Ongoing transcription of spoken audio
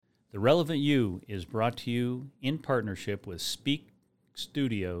The Relevant You is brought to you in partnership with Speak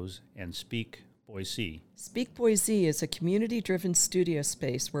Studios and Speak Boise. Speak Boise is a community-driven studio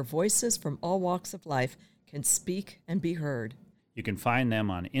space where voices from all walks of life can speak and be heard. You can find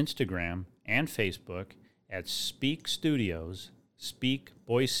them on Instagram and Facebook at Speak Studios, Speak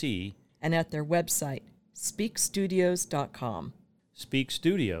Boise, and at their website, speakstudios.com. Speak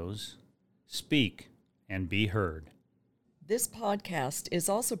Studios, speak and be heard. This podcast is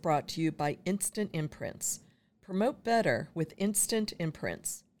also brought to you by Instant Imprints. Promote better with Instant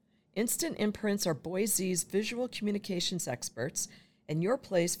Imprints. Instant Imprints are Boise's visual communications experts and your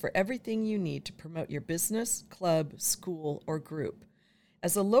place for everything you need to promote your business, club, school, or group.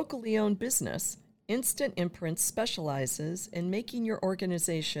 As a locally owned business, Instant Imprints specializes in making your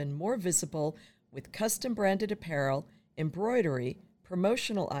organization more visible with custom branded apparel, embroidery,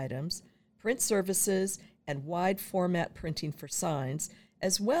 promotional items, print services, and wide format printing for signs,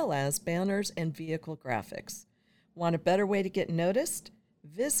 as well as banners and vehicle graphics. Want a better way to get noticed?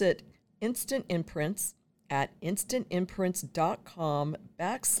 Visit Instant Imprints at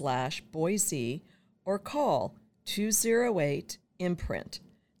instantimprints.com/Boise or call 208-IMPRINT.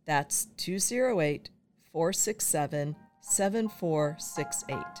 That's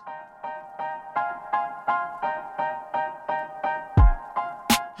 208-467-7468.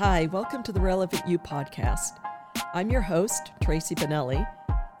 Hi, welcome to the Relevant You podcast. I'm your host, Tracy Benelli,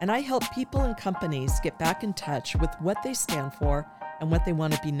 and I help people and companies get back in touch with what they stand for and what they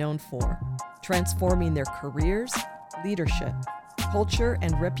want to be known for, transforming their careers, leadership, culture,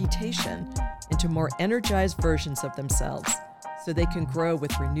 and reputation into more energized versions of themselves so they can grow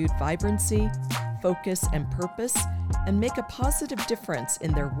with renewed vibrancy, focus, and purpose, and make a positive difference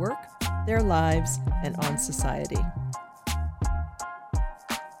in their work, their lives, and on society.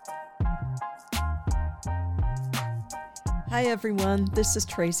 Hi, everyone. This is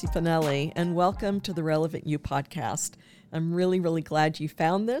Tracy Benelli, and welcome to the Relevant You podcast. I'm really glad you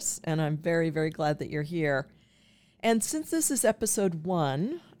found this, and I'm very glad that you're here. And since this is episode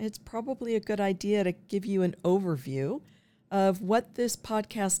 1, it's probably a good idea to give you an overview of what this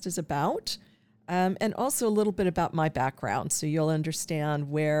podcast is about, and also a little bit about my background, so you'll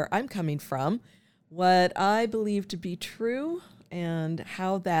understand where I'm coming from, what I believe to be true, and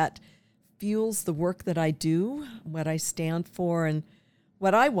how that fuels the work that I do, what I stand for, and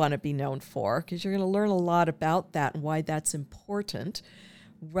what I want to be known for, because you're going to learn a lot about that and why that's important.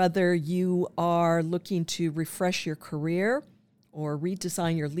 Whether you are looking to refresh your career or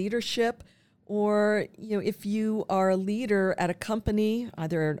redesign your leadership, or if you are a leader at a company,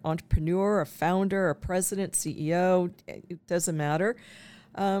 either an entrepreneur, a founder, a president, CEO, it doesn't matter.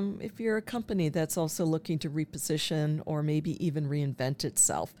 If you're a company that's also looking to reposition or maybe even reinvent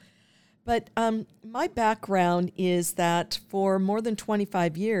itself. But my background is that for more than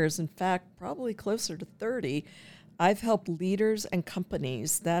 25 years, in fact, probably closer to 30, I've helped leaders and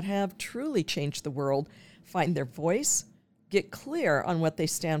companies that have truly changed the world find their voice, get clear on what they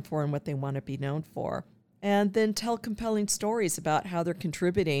stand for and what they want to be known for, and then tell compelling stories about how they're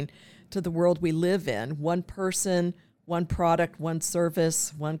contributing to the world we live in. One person, one product, one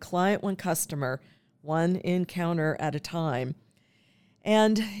service, one client, one customer, one encounter at a time.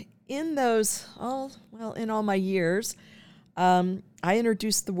 And in all my years, I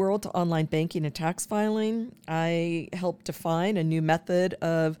introduced the world to online banking and tax filing. I helped define a new method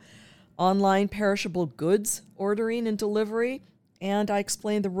of online perishable goods ordering and delivery, and I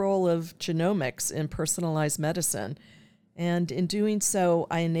explained the role of genomics in personalized medicine. And in doing so,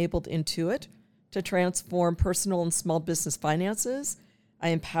 I enabled Intuit to transform personal and small business finances. I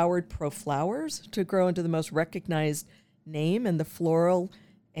empowered ProFlowers to grow into the most recognized name in the floral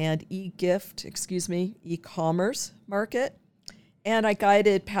and e-commerce market. And I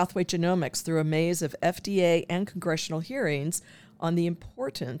guided Pathway Genomics through a maze of FDA and congressional hearings on the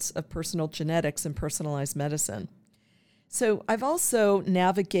importance of personal genetics and personalized medicine. So I've also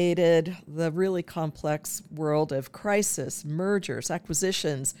navigated the really complex world of crisis, mergers,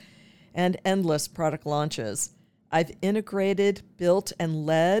 acquisitions, and endless product launches. I've integrated, built, and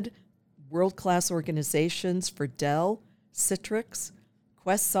led world-class organizations for Dell, Citrix,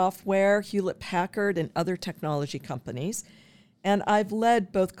 Quest Software, Hewlett-Packard, and other technology companies. And I've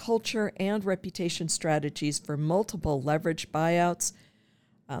led both culture and reputation strategies for multiple leveraged buyouts,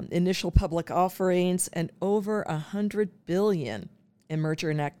 initial public offerings, and over $100 billion in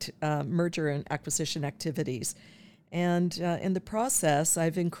merger and acquisition activities. And in the process,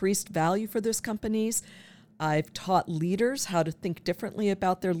 I've increased value for those companies. I've taught leaders how to think differently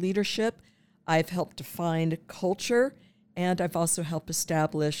about their leadership. I've helped define culture, and I've also helped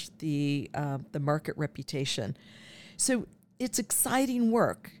establish the market reputation. So it's exciting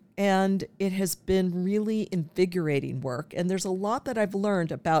work, And it has been really invigorating work. And there's a lot that I've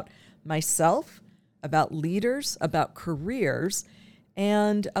learned about myself, about leaders, about careers,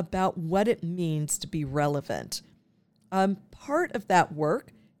 and about what it means to be relevant. Part of that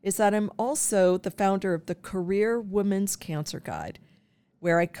work is that I'm also the founder of the Career Women's Cancer Guide,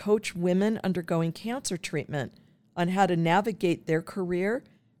 where I coach women undergoing cancer treatment on how to navigate their career,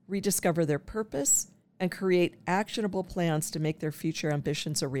 rediscover their purpose, and create actionable plans to make their future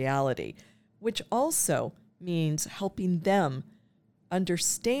ambitions a reality, which also means helping them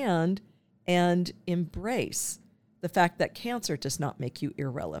understand and embrace the fact that cancer does not make you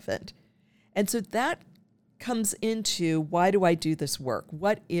irrelevant. And so that comes into, why do I do this work?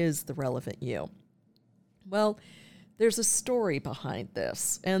 What is the relevant you? Well, there's a story behind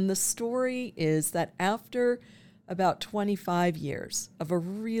this. And the story is that after about 25 years of a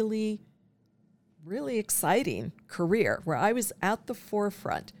really exciting career where I was at the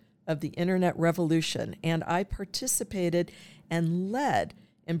forefront of the internet revolution, and I participated and led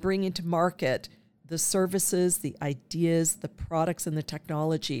in bringing to market the services, the ideas, the products, and the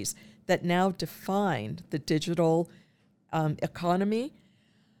technologies that now define the digital economy.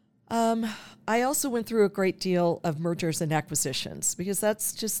 I also went through a great deal of mergers and acquisitions, because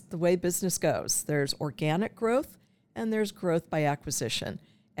that's just the way business goes. There's organic growth and there's growth by acquisition.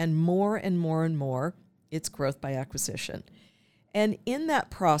 And more, it's growth by acquisition. And in that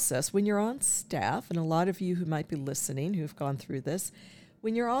process, when you're on staff, and a lot of you who might be listening who've gone through this,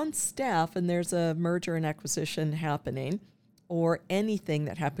 when you're on staff and there's a merger and acquisition happening, or anything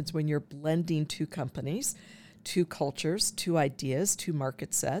that happens when you're blending two companies, two cultures, two ideas, two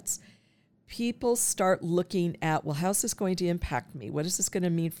market sets, people start looking at, well, how's this going to impact me? What is this going to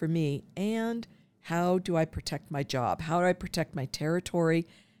mean for me? And how do I protect my job? How do I protect my territory?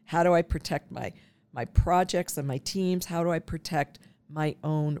 How do I protect my projects and my teams? How do I protect my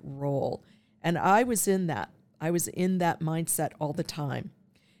own role? And I was in that. I was in that mindset all the time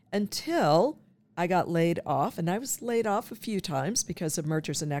until I got laid off. And I was laid off a few times because of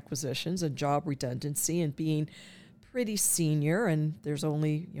mergers and acquisitions and job redundancy and being pretty senior, and there's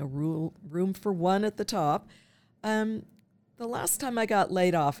only room for one at the top. The last time I got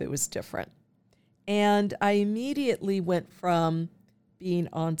laid off, it was different. And I immediately went from being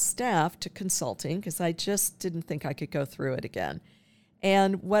on staff to consulting, because I just didn't think I could go through it again.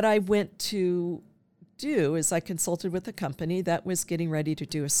 And what I went to do is I consulted with a company that was getting ready to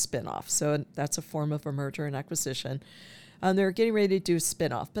do a spinoff. So that's a form of a merger and acquisition. They were getting ready to do a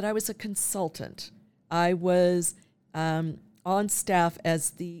spinoff, but I was a consultant. I was on staff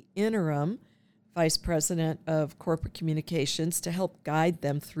as the interim vice president of corporate communications to help guide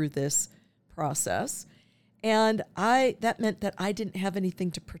them through this process. And that meant that I didn't have anything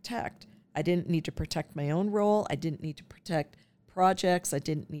to protect. I didn't need to protect my own role. I didn't need to protect projects. I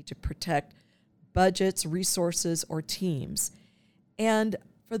didn't need to protect budgets, resources, or teams. And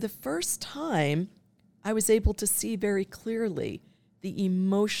for the first time, I was able to see very clearly the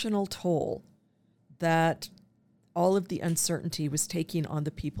emotional toll that all of the uncertainty was taking on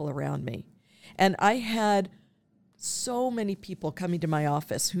the people around me. And I had so many people coming to my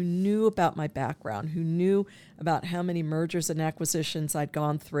office who knew about my background, who knew about how many mergers and acquisitions I'd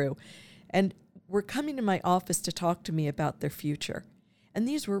gone through, and were coming to my office to talk to me about their future. And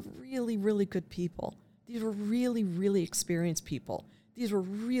these were really, really good people. These were really, really experienced people. These were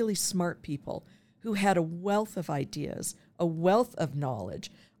really smart people who had a wealth of ideas, a wealth of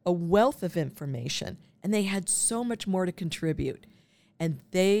knowledge, a wealth of information, and they had so much more to contribute. And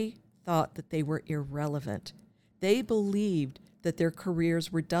they thought that they were irrelevant. They believed that their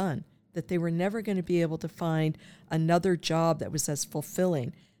careers were done, that they were never going to be able to find another job that was as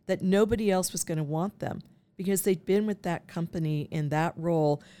fulfilling, that nobody else was going to want them, because they'd been with that company in that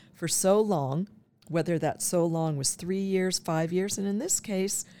role for so long, whether that so long was 3 years, 5 years, and in this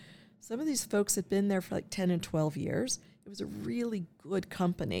case, some of these folks had been there for like 10 and 12 years. It was a really good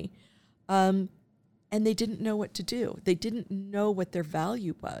company. And they didn't know what to do. They didn't know what their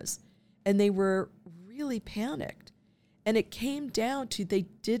value was. And they were really panicked. And it came down to they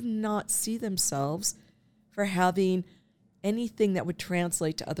did not see themselves for having anything that would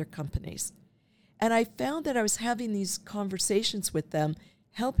translate to other companies. And I found that I was having these conversations with them,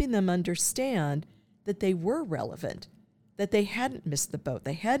 helping them understand that they were relevant, that they hadn't missed the boat,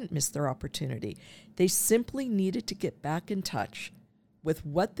 they hadn't missed their opportunity. They simply needed to get back in touch with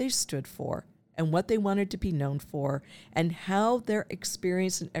what they stood for and what they wanted to be known for, and how their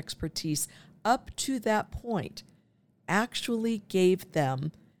experience and expertise up to that point actually gave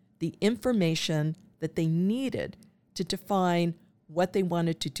them the information that they needed to define what they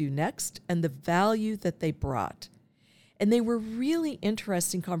wanted to do next and the value that they brought. And they were really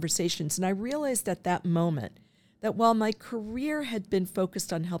interesting conversations. And I realized at that moment that while my career had been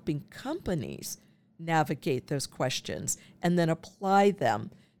focused on helping companies navigate those questions and then apply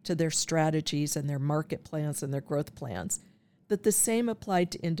them to their strategies and their market plans and their growth plans, that the same applied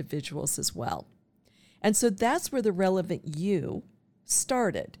to individuals as well. And so that's where the Relevant You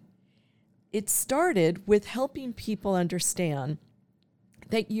started. It started with helping people understand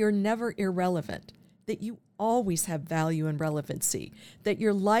that you're never irrelevant, that you always have value and relevancy, that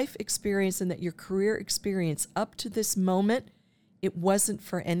your life experience and that your career experience up to this moment, it wasn't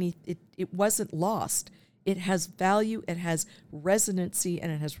lost. It has value, it has resonancy,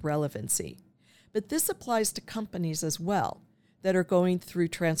 and it has relevancy. But this applies to companies as well that are going through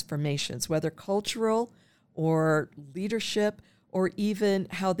transformations, whether cultural or leadership, or even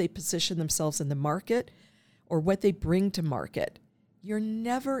how they position themselves in the market or what they bring to market. You're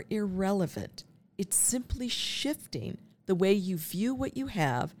never irrelevant. It's simply shifting the way you view what you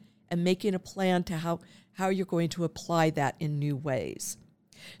have and making a plan to how you're going to apply that in new ways.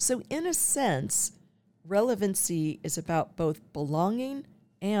 So in a sense, relevancy is about both belonging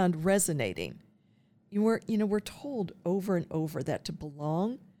and resonating. We're told over and over that to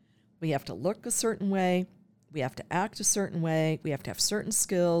belong, we have to look a certain way, we have to act a certain way, we have to have certain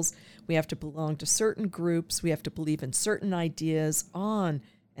skills, we have to belong to certain groups, we have to believe in certain ideas, on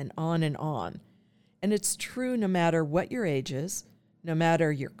and on and on. And it's true no matter what your age is, no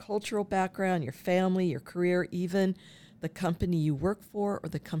matter your cultural background, your family, your career, even the company you work for or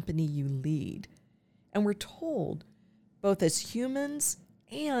the company you lead. And we're told, both as humans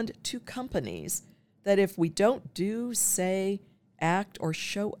and to companies, that if we don't do, say, act, or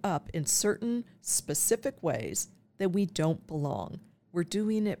show up in certain specific ways, that we don't belong. We're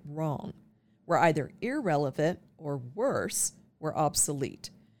doing it wrong. We're either irrelevant or worse, we're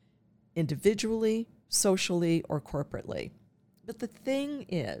obsolete, individually, socially, or corporately. But the thing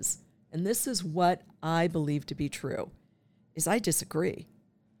is, and this is what I believe to be true, is I disagree.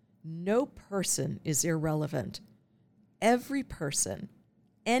 No person is irrelevant. Every person,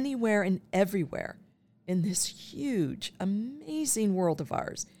 anywhere and everywhere in this huge, amazing world of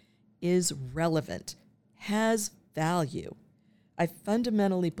ours, is relevant, has value. I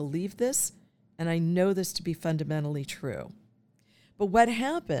fundamentally believe this, and I know this to be fundamentally true. But what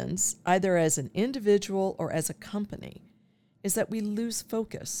happens, either as an individual or as a company, is that we lose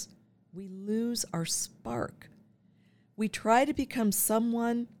focus. We lose our spark. We try to become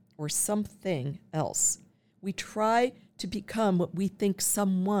someone or something else. We try to become what we think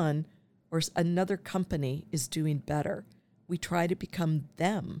someone or another company is doing better. We try to become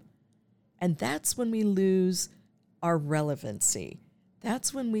them. And that's when we lose our relevancy.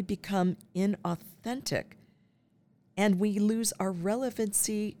 That's when we become inauthentic. And we lose our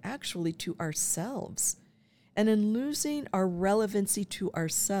relevancy actually to ourselves. And in losing our relevancy to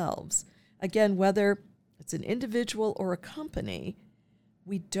ourselves, again, whether it's an individual or a company,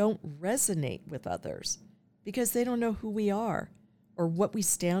 we don't resonate with others because they don't know who we are or what we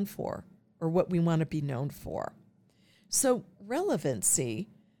stand for or what we want to be known for. So relevancy,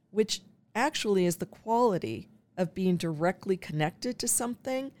 which actually is the quality of being directly connected to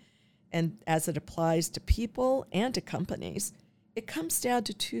something, and as it applies to people and to companies, it comes down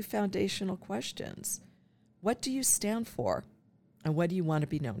to two foundational questions. What do you stand for? And what do you want to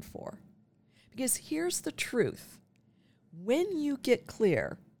be known for? Because here's the truth. When you get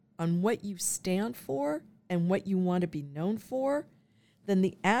clear on what you stand for and what you want to be known for, then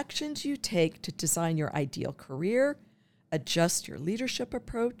the actions you take to design your ideal career, adjust your leadership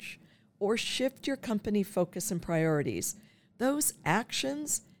approach, or shift your company focus and priorities, those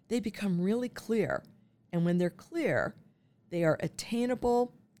actions, they become really clear. And when they're clear, they are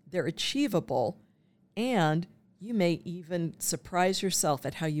attainable, they're achievable, and you may even surprise yourself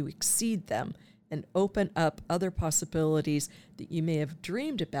at how you exceed them and open up other possibilities that you may have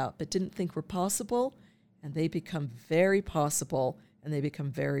dreamed about but didn't think were possible, and they become very possible and they become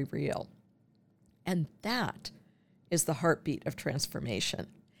very real. And that is the heartbeat of transformation.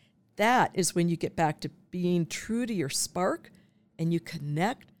 That is when you get back to being true to your spark and you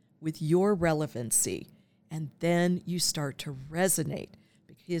connect with your relevancy. And then you start to resonate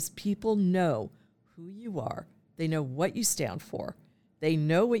because people know who you are. They know what you stand for. They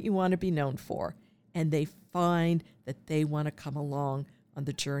know what you want to be known for. And they find that they want to come along on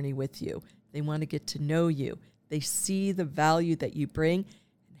the journey with you. They want to get to know you. They see the value that you bring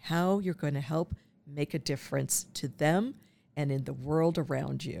and how you're going to help make a difference to them and in the world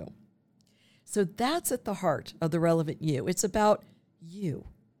around you. So that's at the heart of the Relevant You. It's about you.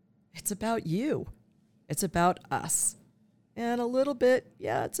 It's about you. It's about us. And a little bit,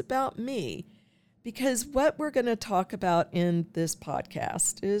 it's about me. Because what we're going to talk about in this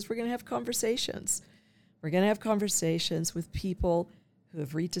podcast is we're going to have conversations. We're going to have conversations with people who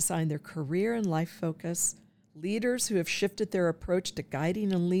have redesigned their career and life focus, leaders who have shifted their approach to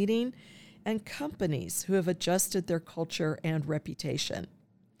guiding and leading, and companies who have adjusted their culture and reputation.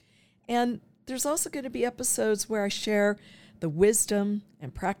 And there's also going to be episodes where I share the wisdom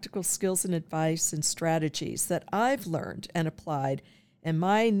and practical skills and advice and strategies that I've learned and applied in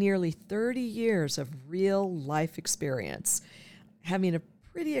my nearly 30 years of real life experience, having a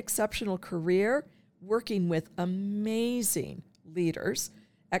pretty exceptional career, working with amazing leaders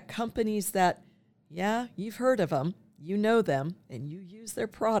at companies that, yeah, you've heard of them, you know them, and you use their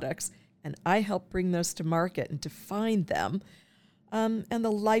products, and I help bring those to market and define them, and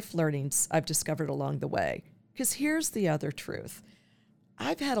the life learnings I've discovered along the way. Because here's the other truth.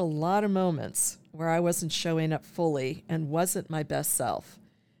 I've had a lot of moments where I wasn't showing up fully and wasn't my best self.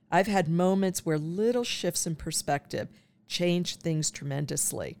 I've had moments where little shifts in perspective changed things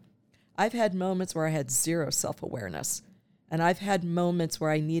tremendously. I've had moments where I had zero self-awareness, and I've had moments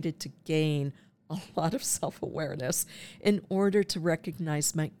where I needed to gain a lot of self-awareness in order to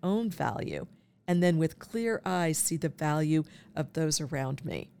recognize my own value, and then with clear eyes see the value of those around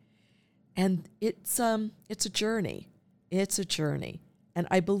me. And it's a journey. It's a journey. And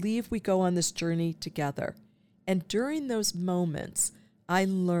I believe we go on this journey together. And during those moments, I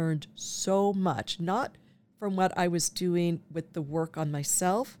learned so much, not from what I was doing with the work on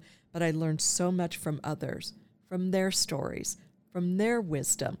myself, but I learned so much from others, from their stories, from their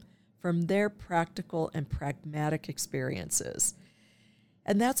wisdom, from their practical and pragmatic experiences.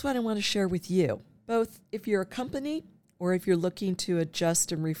 And that's what I want to share with you, both if you're a company or if you're looking to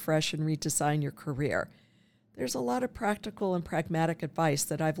adjust and refresh and redesign your career. There's a lot of practical and pragmatic advice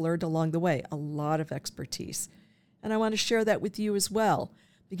that I've learned along the way, a lot of expertise. And I want to share that with you as well,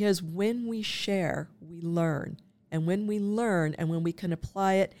 because when we share, we learn. And when we learn and when we can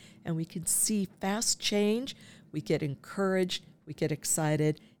apply it and we can see fast change, we get encouraged, we get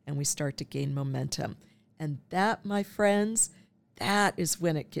excited, and we start to gain momentum. And that, my friends, that is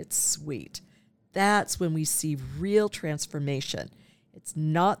when it gets sweet. That's when we see real transformation. It's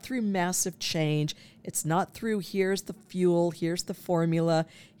not through massive change. It's not through here's the fuel, here's the formula,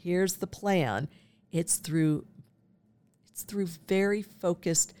 here's the plan. It's through very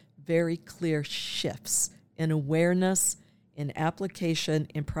focused, very clear shifts in awareness, in application,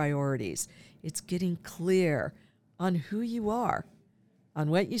 in priorities. It's getting clear on who you are, on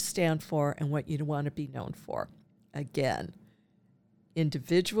what you stand for, and what you want to be known for. Again,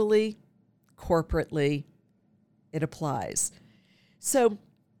 individually, corporately, it applies. So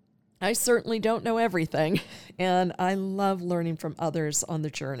I certainly don't know everything, and I love learning from others on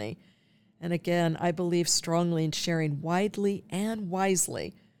the journey. And again, I believe strongly in sharing widely and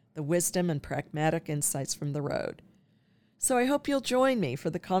wisely the wisdom and pragmatic insights from the road. So I hope you'll join me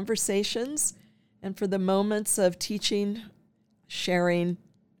for the conversations and for the moments of teaching, sharing,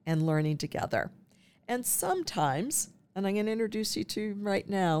 and learning together. And sometimes, and I'm going to introduce you to right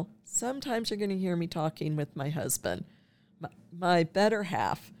now, sometimes you're going to hear me talking with my husband, my better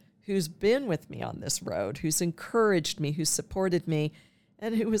half, who's been with me on this road, who's encouraged me, who's supported me,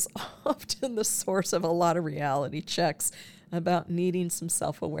 and who is often the source of a lot of reality checks about needing some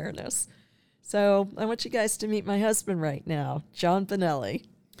self-awareness. So I want you guys to meet my husband right now, John Bonelli.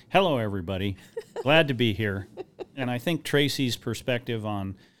 Hello, everybody. Glad to be here. And I think Tracy's perspective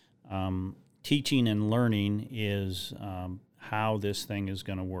on teaching and learning is how this thing is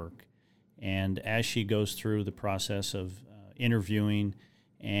going to work. And as she goes through the process of interviewing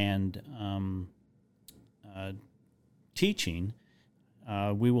and teaching,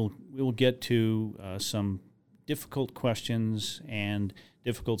 we will get to some difficult questions and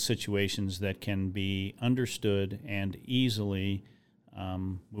difficult situations that can be understood and easily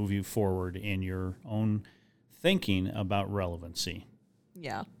move you forward in your own thinking about relevancy.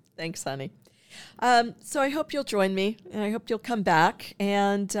 Yeah, thanks, honey. So I hope you'll join me, and I hope you'll come back.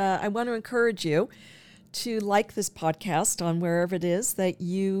 And I want to encourage you to like this podcast on wherever it is that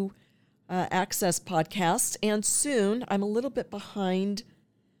you access podcasts. And soon, I'm a little bit behind.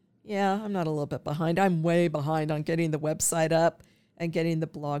 Yeah, I'm not a little bit behind. I'm way behind on getting the website up and getting the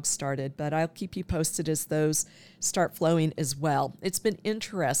blog started. But I'll keep you posted as those start flowing as well. It's been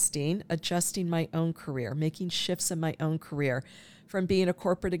interesting adjusting my own career, making shifts in my own career, from being a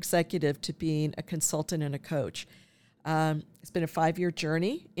corporate executive to being a consultant and a coach. It's been a 5-year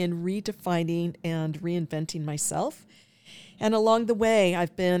journey in redefining and reinventing myself. And along the way,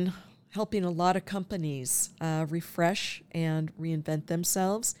 I've been helping a lot of companies refresh and reinvent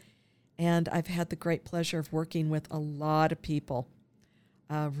themselves. And I've had the great pleasure of working with a lot of people.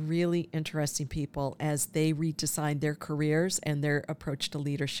 really interesting people as they redesign their careers and their approach to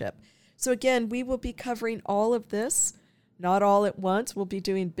leadership. So again, we will be covering all of this, not all at once. We'll be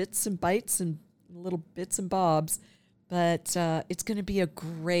doing bits and bites and little bits and bobs, but it's going to be a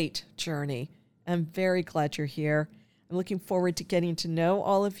great journey. I'm very glad you're here. I'm looking forward to getting to know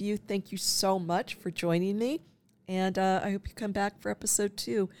all of you. Thank you so much for joining me. And I hope you come back for episode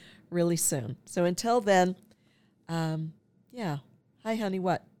 2 really soon. So until then, Hi, honey,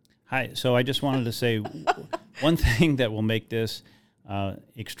 what? Hi. So I just wanted to say one thing that will make this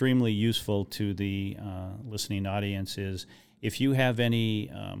extremely useful to the listening audience is if you have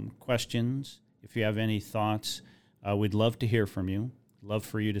any questions, if you have any thoughts, we'd love to hear from you. Love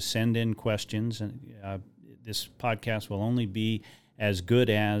for you to send in questions. And this podcast will only be as good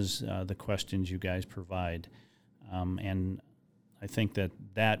as the questions you guys provide. And I think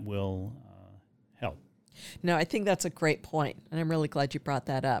that will help. No, I think that's a great point, and I'm really glad you brought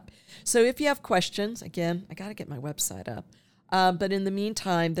that up. So if you have questions, again, I got to get my website up. But in the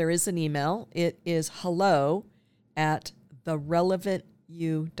meantime, there is an email. It is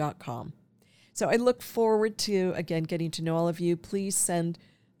hello@therelevantyou.com. So I look forward to, again, getting to know all of you. Please send,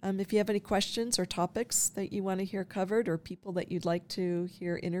 if you have any questions or topics that you want to hear covered or people that you'd like to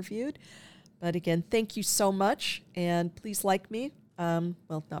hear interviewed. But again, thank you so much, and please like me.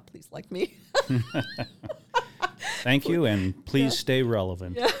 Not please like me. Thank you, and please stay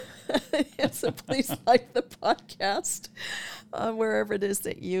relevant. Yeah. So please like the podcast wherever it is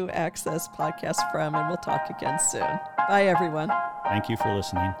that you access podcasts from, and we'll talk again soon. Bye, everyone. Thank you for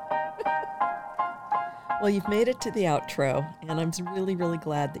listening. Well, you've made it to the outro, and I'm really, really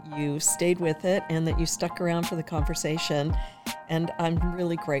glad that you stayed with it and that you stuck around for the conversation. And I'm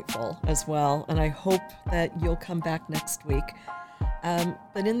really grateful as well, and I hope that you'll come back next week.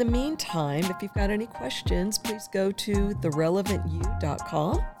 But in the meantime, if you've got any questions, please go to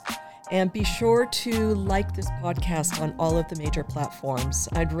therelevantyou.com and be sure to like this podcast on all of the major platforms.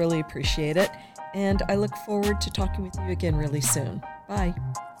 I'd really appreciate it. And I look forward to talking with you again really soon. Bye.